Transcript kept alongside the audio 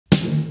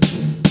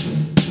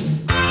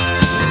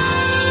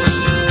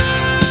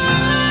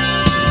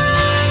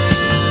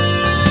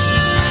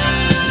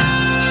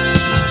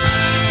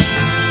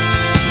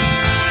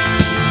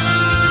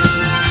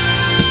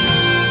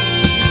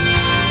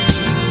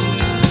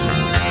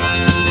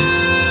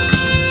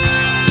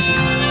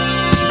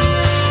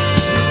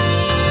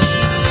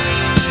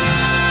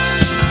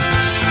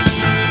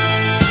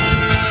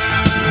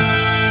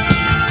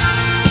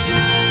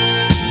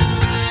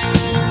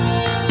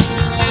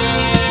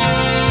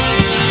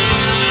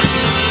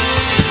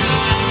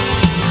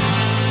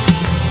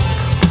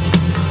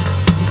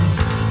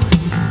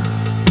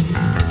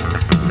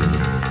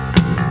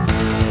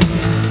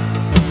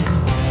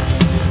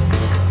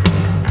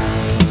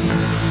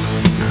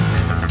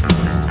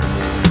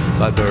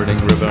by burning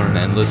river and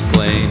endless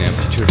plain.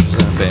 Empty churches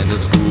and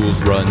abandoned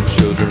schools. Run,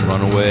 children,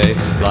 run away.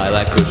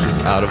 Lilac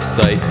bushes out of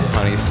sight.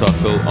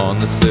 Honeysuckle on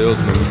the sills.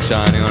 Moon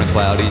shining on a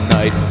cloudy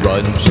night.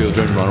 Run,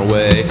 children, run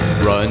away.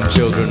 Run,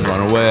 children,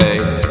 run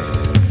away.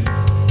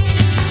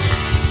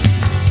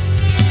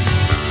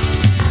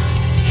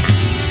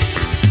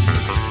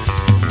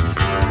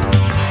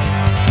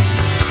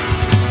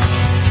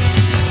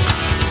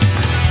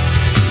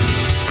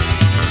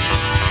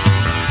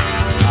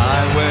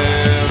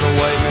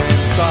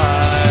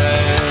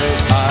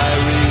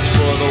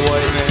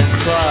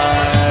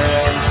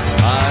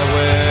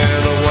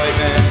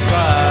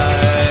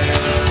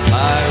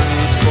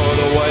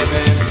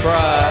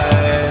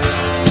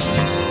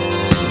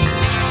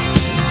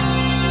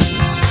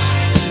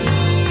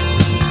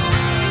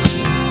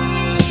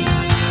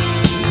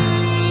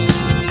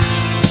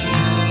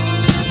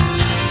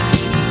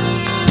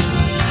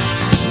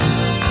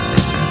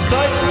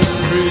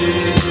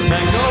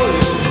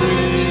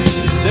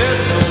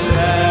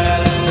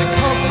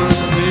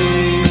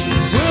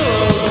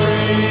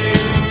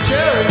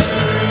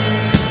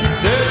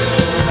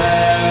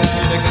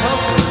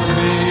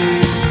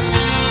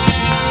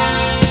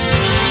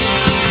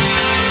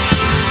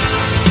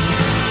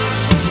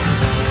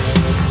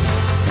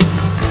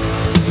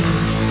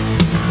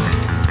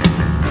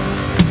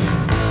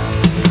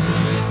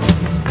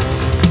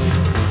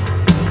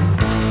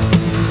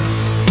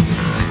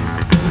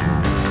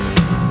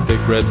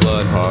 Red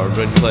blood, hard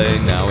red clay,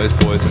 now is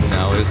poison,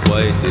 now is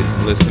white.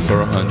 Didn't listen for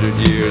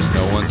 100 years,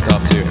 no one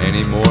stops here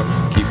anymore.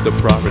 Keep the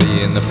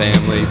property in the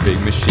family,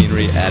 big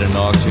machinery at an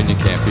auction. You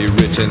can't be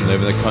rich and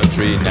live in the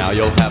country, now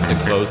you'll have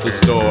to close the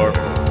store.